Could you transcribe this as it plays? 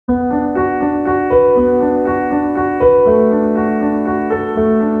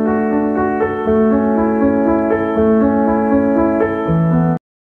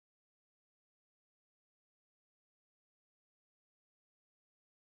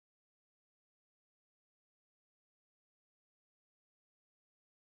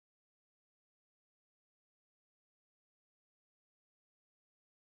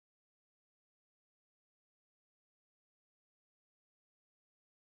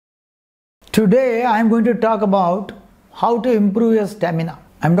Today I am going to talk about how to improve your stamina.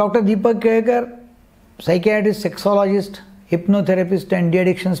 I am Dr. Deepak Kelkar, psychiatrist, sexologist, hypnotherapist and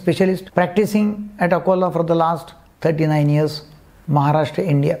de-addiction specialist practicing at Akola for the last 39 years, Maharashtra,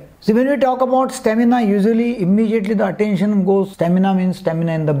 India. See, when we talk about stamina, usually immediately the attention goes, stamina means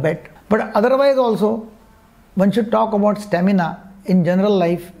stamina in the bed. But otherwise also, one should talk about stamina in general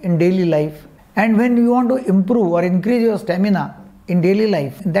life, in daily life. And when you want to improve or increase your stamina in daily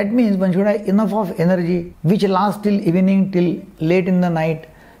life, that means one should have enough of energy which lasts till evening, till late in the night,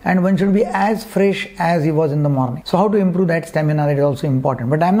 and one should be as fresh as he was in the morning. So how to improve that stamina, that is also important.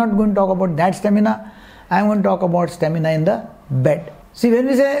 But I am not going to talk about that stamina. I am going to talk about stamina in the bed. See, when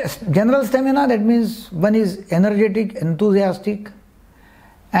we say general stamina, that means one is energetic, enthusiastic,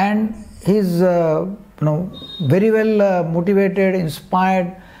 and he is very well motivated,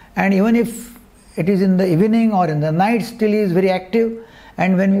 inspired, and even if it is in the evening or in the night, still he is very active.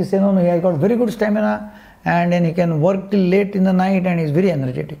 And when we say no, he has got very good stamina, and then he can work till late in the night and he is very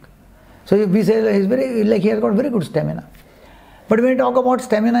energetic. So if we say he has got very good stamina. But when we talk about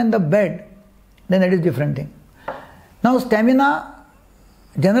stamina in the bed, then that is different thing. Now stamina,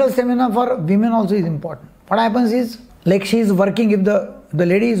 general stamina for women also is important. What happens is, like she is working, if the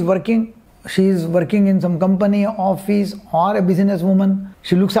lady is working, she is working in some company, office, or a businesswoman.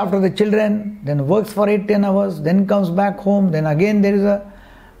 She looks after the children, then works for 8-10 hours, then comes back home, then again there is a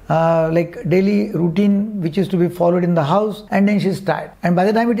daily routine which is to be followed in the house, and then she is tired. And by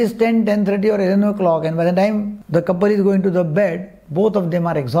the time it is 10, 10:30 or 11 o'clock, and by the time the couple is going to the bed, both of them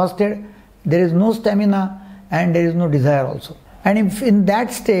are exhausted, there is no stamina and there is no desire also. And if in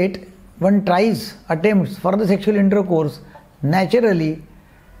that state one attempts for the sexual intercourse, naturally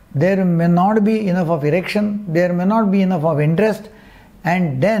there may not be enough of erection, there may not be enough of interest,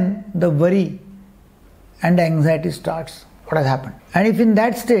 and then the worry and anxiety starts. What has happened? And if in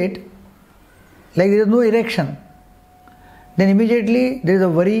that state, like there is no erection, then immediately there is a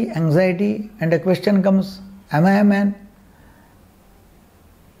worry, anxiety, and a question comes, am I a man?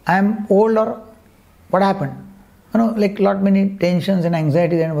 I am old, or what happened? Lot many tensions and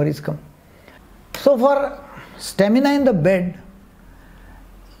anxieties and worries come. So for stamina in the bed,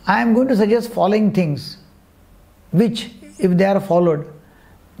 I am going to suggest following things which, if they are followed,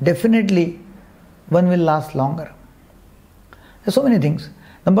 definitely one will last longer. There are so many things.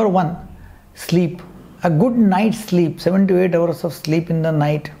 Number one, sleep. A good night's sleep, 7 to 8 hours of sleep in the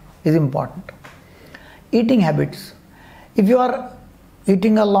night is important. Eating habits. If you are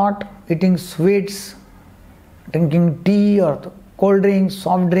eating a lot, eating sweets, drinking tea or cold drinks,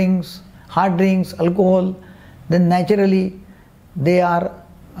 soft drinks, hard drinks, alcohol, then naturally they are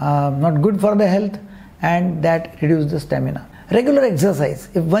not good for the health, and that reduces the stamina. Regular exercise.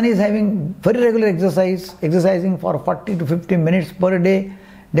 If one is having very regular exercising for 40 to 50 minutes per day,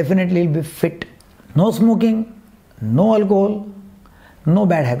 definitely will be fit. No smoking, no alcohol, no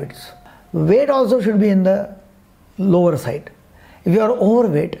bad habits. Weight also should be in the lower side. If you are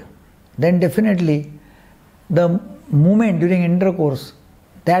overweight, then definitely the movement during intercourse,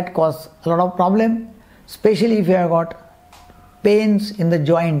 that causes a lot of problem, especially if you have got pains in the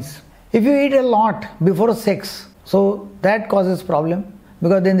joints. If you eat a lot before sex, so that causes problem,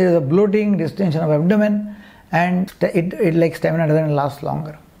 because then there is a bloating, distension of abdomen, and it stamina doesn't last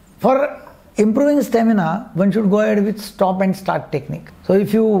longer. For improving stamina, one should go ahead with stop and start technique. So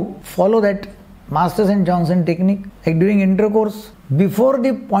if you follow that Masters and Johnson technique, like during intercourse, before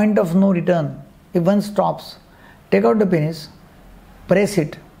the point of no return, if one stops, take out the penis, press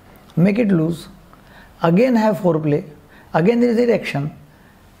it, make it loose, again have foreplay, again there is erection,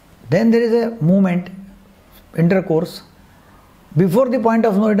 then there is a movement, intercourse. Before the point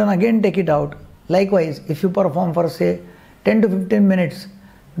of no return, again take it out. Likewise, if you perform for say 10 to 15 minutes,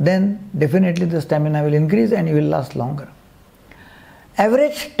 then definitely the stamina will increase and you will last longer.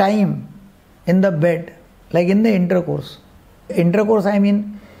 Average time in the bed, like in the intercourse I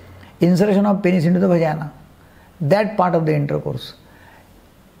mean insertion of penis into the vagina, that part of the intercourse.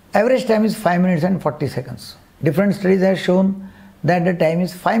 Average time is 5 minutes and 40 seconds. Different studies have shown that the time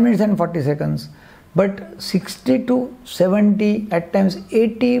is 5 minutes and 40 seconds. But 60 to 70, at times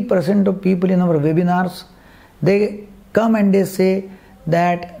 80% of people in our webinars, they come and they say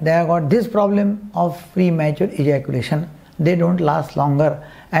that they have got this problem of premature ejaculation. They don't last longer.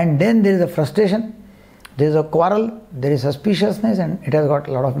 And then there is a frustration, there is a quarrel, there is suspiciousness, and it has got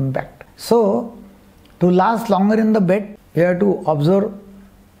a lot of impact. So, to last longer in the bed, you have to observe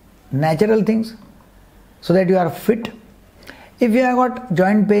natural things so that you are fit. If you have got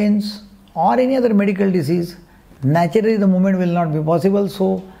joint pains or any other medical disease, naturally the movement will not be possible.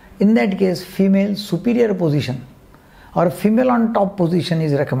 So in that case, female superior position or female on top position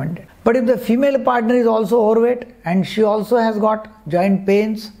is recommended. But if the female partner is also overweight and she also has got joint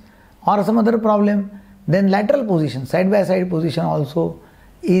pains or some other problem, then lateral position, side by side position also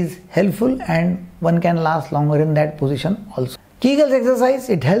is helpful, and one can last longer in that position also. Kegels exercise,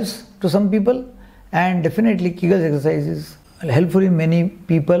 it helps to some people, and definitely Kegels exercise is helpful in many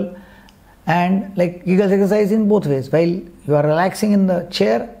people. And like Kegels exercise in both ways, while you are relaxing in the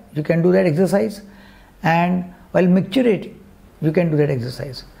chair, you can do that exercise, and while micturating, you can do that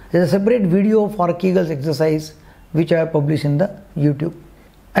exercise. There is a separate video for Kegels exercise which I have published in the YouTube.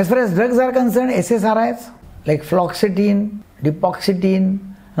 As far as drugs are concerned, SSRIs like fluoxetine, depoxetine,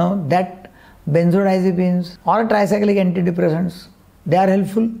 that benzodiazepines or tricyclic antidepressants, they are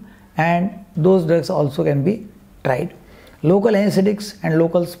helpful, and those drugs also can be tried. Local anesthetics and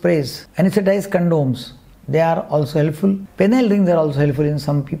local sprays, anesthetized condoms, they are also helpful. Penile rings are also helpful in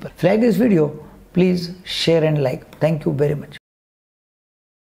some people. If you like this video, please share and like. Thank you very much.